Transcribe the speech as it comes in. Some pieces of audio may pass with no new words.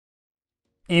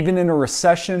Even in a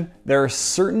recession, there are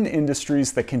certain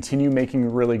industries that continue making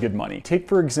really good money. Take,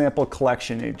 for example,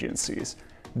 collection agencies.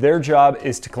 Their job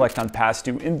is to collect on past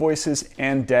due invoices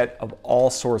and debt of all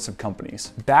sorts of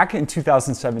companies. Back in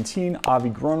 2017, Avi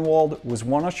Grunwald was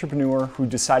one entrepreneur who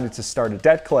decided to start a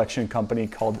debt collection company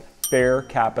called Fair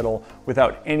Capital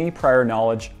without any prior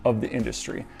knowledge of the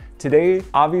industry. Today,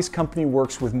 Avi's company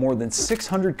works with more than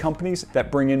 600 companies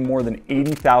that bring in more than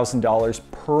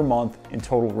 $80,000 per month in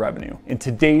total revenue. In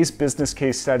today's business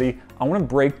case study, I want to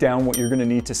break down what you're going to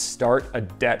need to start a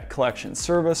debt collection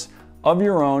service of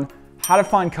your own, how to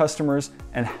find customers,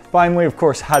 and finally, of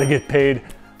course, how to get paid.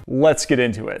 Let's get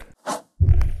into it.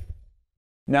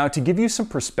 Now, to give you some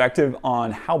perspective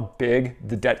on how big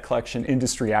the debt collection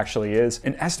industry actually is,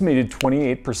 an estimated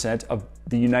 28% of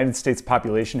the United States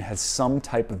population has some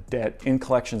type of debt in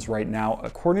collections right now.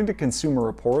 According to Consumer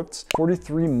Reports,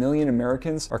 43 million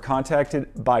Americans are contacted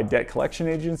by debt collection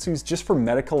agencies just for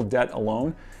medical debt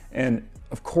alone. And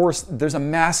of course, there's a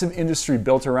massive industry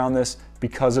built around this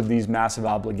because of these massive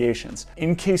obligations.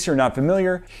 In case you're not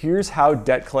familiar, here's how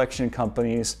debt collection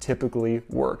companies typically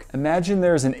work. Imagine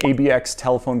there's an ABX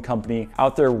telephone company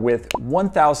out there with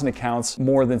 1,000 accounts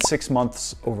more than 6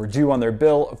 months overdue on their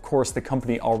bill. Of course, the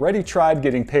company already tried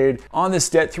getting paid on this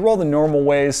debt through all the normal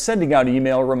ways, sending out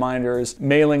email reminders,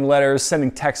 mailing letters, sending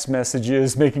text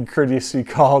messages, making courtesy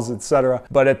calls, etc.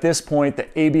 But at this point, the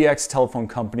ABX telephone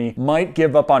company might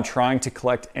give up on trying to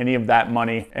collect any of that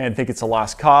money and think it's a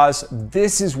lost cause.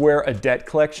 This is where a debt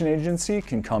collection agency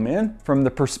can come in. From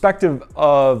the perspective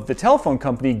of the telephone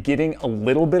company, getting a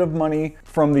little bit of money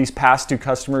from these past due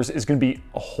customers is going to be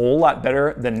a whole lot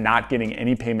better than not getting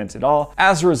any payment at all.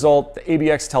 As a result, the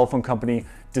ABX telephone company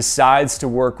decides to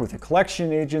work with a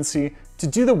collection agency to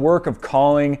do the work of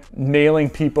calling, mailing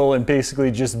people, and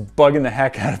basically just bugging the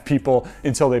heck out of people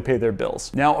until they pay their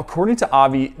bills. Now, according to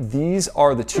Avi, these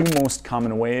are the two most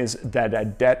common ways that a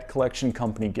debt collection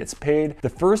company gets paid. The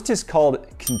first is called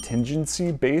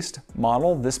contingency-based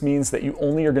model. This means that you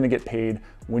only are going to get paid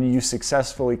when you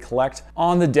successfully collect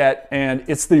on the debt, and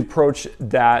it's the approach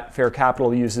that Fair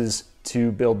Capital uses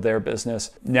to build their business.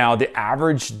 Now, the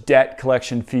average debt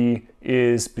collection fee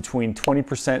is between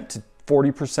 20% to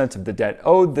 40% of the debt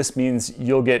owed. This means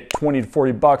you'll get 20 to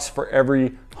 40 bucks for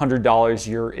every $100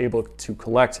 you're able to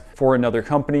collect for another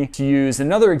company. To use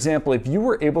another example, if you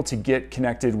were able to get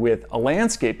connected with a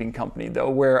landscaping company, though,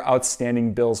 where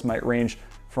outstanding bills might range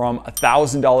from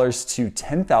 $1,000 to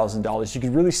 $10,000, you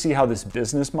can really see how this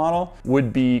business model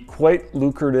would be quite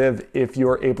lucrative if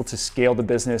you're able to scale the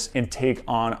business and take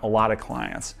on a lot of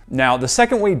clients. Now, the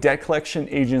second way debt collection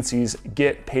agencies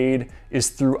get paid is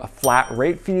through a flat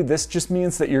rate fee. This just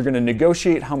means that you're going to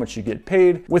negotiate how much you get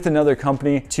paid with another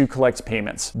company to collect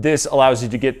payments. This allows you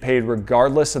to get paid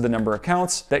regardless of the number of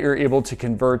accounts that you're able to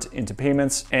convert into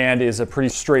payments, and is a pretty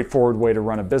straightforward way to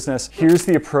run a business. Here's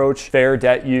the approach Fair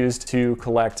Debt used to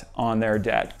collect on their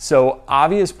debt. So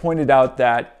Avi has pointed out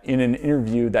that in an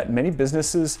interview that many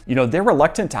businesses, they're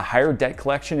reluctant to hire debt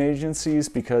collection agencies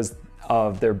because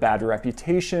of their bad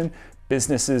reputation.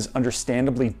 Businesses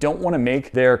understandably don't want to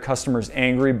make their customers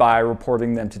angry by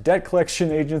reporting them to debt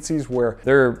collection agencies where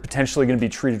they're potentially going to be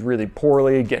treated really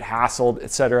poorly, get hassled,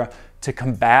 etc. To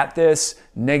combat this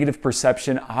negative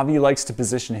perception, Avi likes to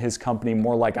position his company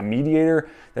more like a mediator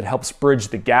that helps bridge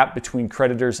the gap between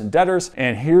creditors and debtors.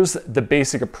 And here's the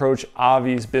basic approach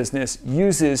Avi's business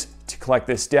uses to collect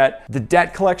this debt. The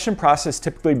debt collection process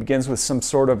typically begins with some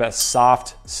sort of a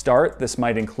soft start. This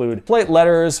might include polite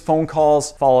letters, phone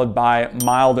calls, followed by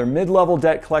mild or mid-level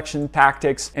debt collection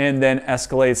tactics, and then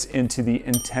escalates into the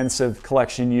intensive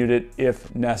collection unit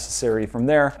if necessary from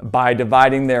there. By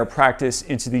dividing their practice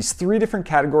into these three different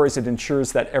categories, it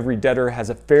ensures that every debtor has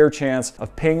a fair chance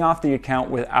of paying off the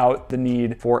account without the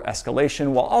need for escalation,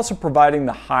 while also providing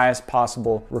the highest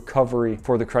possible recovery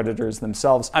for the creditors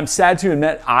themselves. I'm sad to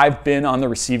admit I've been on the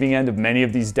receiving end of many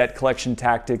of these debt collection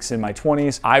tactics in my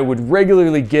 20s. I would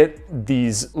regularly get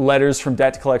these letters from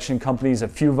debt collection companies, a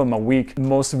few of them a week.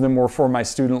 Most of them were for my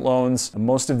student loans.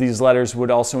 Most of these letters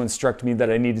would also instruct me that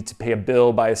I needed to pay a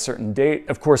bill by a certain date.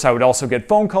 Of course, I would also get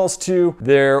phone calls too.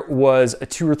 There was a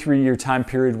 2 or 3 year time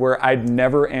period where I'd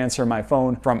never answer my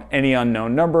phone from any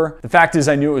unknown number. The fact is,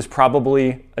 I knew it was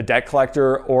probably a debt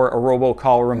collector or a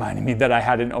robocall reminding me that I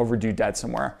had an overdue debt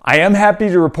somewhere. I am happy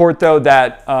to report though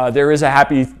that there is a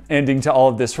happy ending to all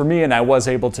of this for me, and I was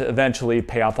able to eventually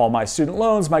pay off all my student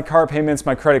loans, my car payments,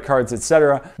 my credit cards,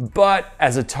 etc. But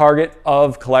as a target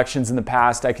of collections in the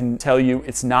past, I can tell you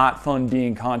it's not fun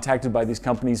being contacted by these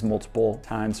companies multiple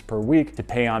times per week to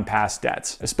pay on past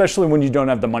debts, especially when you don't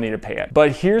have the money to pay it.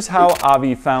 But here's how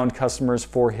Avi found customers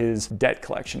for his debt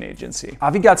collection agency.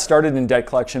 Avi got started in debt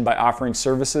collection by offering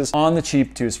services on the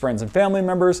cheap to his friends and family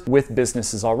members with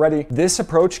businesses already. This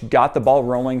approach got the ball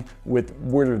rolling with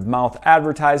word of mouth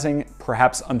advertising.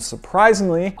 Perhaps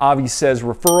unsurprisingly, Avi says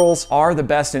referrals are the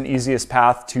best and easiest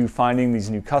path to finding these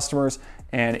new customers.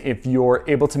 And if you're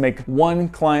able to make one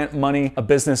client money, a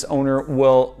business owner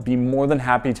will be more than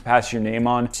happy to pass your name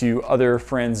on to other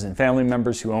friends and family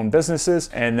members who own businesses,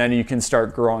 and then you can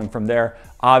start growing from there.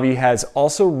 Avi has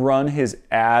also run his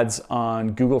ads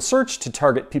on Google search to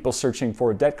target people searching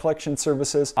for debt collection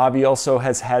services. Avi also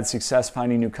has had success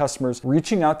finding new customers,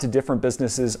 reaching out to different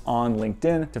businesses on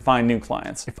LinkedIn to find new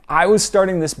clients. If I was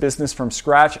starting this business from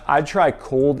scratch, I'd try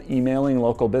cold emailing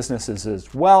local businesses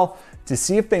as well to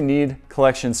see if they need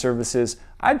collection services.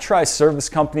 I'd try service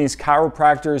companies,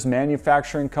 chiropractors,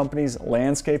 manufacturing companies,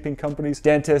 landscaping companies,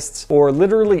 dentists, or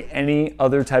literally any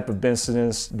other type of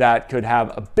business that could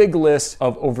have a big list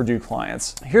of overdue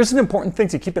clients. Here's an important thing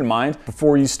to keep in mind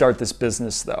before you start this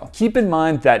business though. Keep in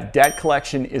mind that debt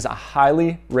collection is a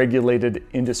highly regulated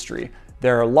industry.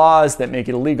 There are laws that make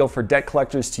it illegal for debt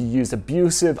collectors to use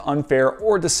abusive, unfair,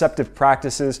 or deceptive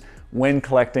practices when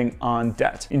collecting on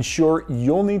debt. In short,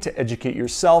 you'll need to educate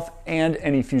yourself and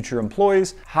any future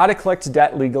employees how to collect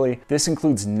debt legally. This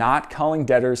includes not calling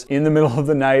debtors in the middle of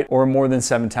the night or more than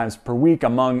 7 times per week,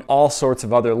 among all sorts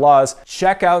of other laws.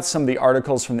 Check out some of the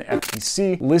articles from the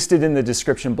FTC listed in the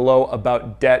description below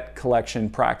about debt collection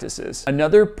practices.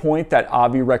 Another point that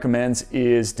Avi recommends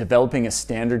is developing a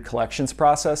standard collections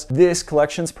process. This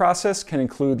collections process can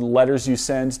include letters you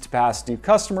send to past due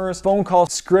customers, phone call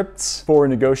scripts for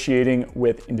negotiating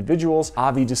with individuals.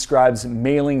 Avi describes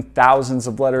mailing thousands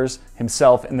of letters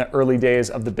himself in the early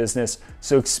days of the business,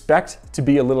 so expect to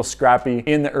be a little scrappy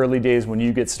in the early days when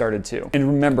you get started too. And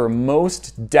remember,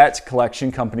 most debt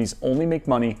collection companies only make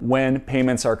money when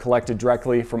payments are collected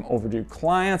directly from overdue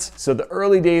clients, so the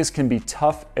early days can be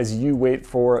tough as you wait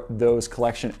for those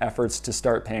collection efforts to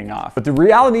start paying off. But the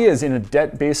reality is, in a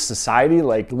debt-based society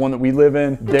like the one that we live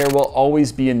in, there will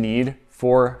always be a need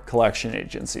for collection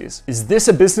agencies. Is this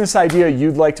a business idea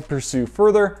you'd like to pursue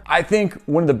further? I think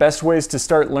one of the best ways to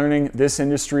start learning this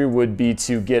industry would be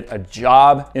to get a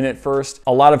job in it first.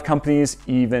 A lot of companies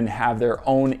even have their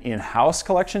own in-house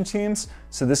collection teams,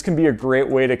 so this can be a great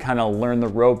way to kind of learn the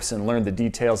ropes and learn the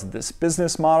details of this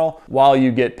business model while you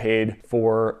get paid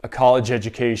for a college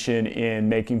education in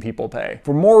making people pay.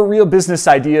 For more real business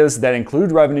ideas that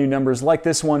include revenue numbers like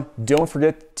this one, don't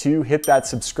forget to hit that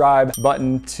subscribe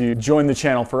button to join the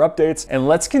channel for updates. And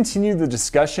let's continue the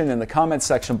discussion in the comment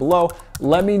section below.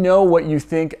 Let me know what you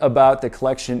think about the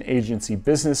collection agency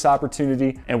business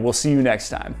opportunity, and we'll see you next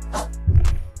time.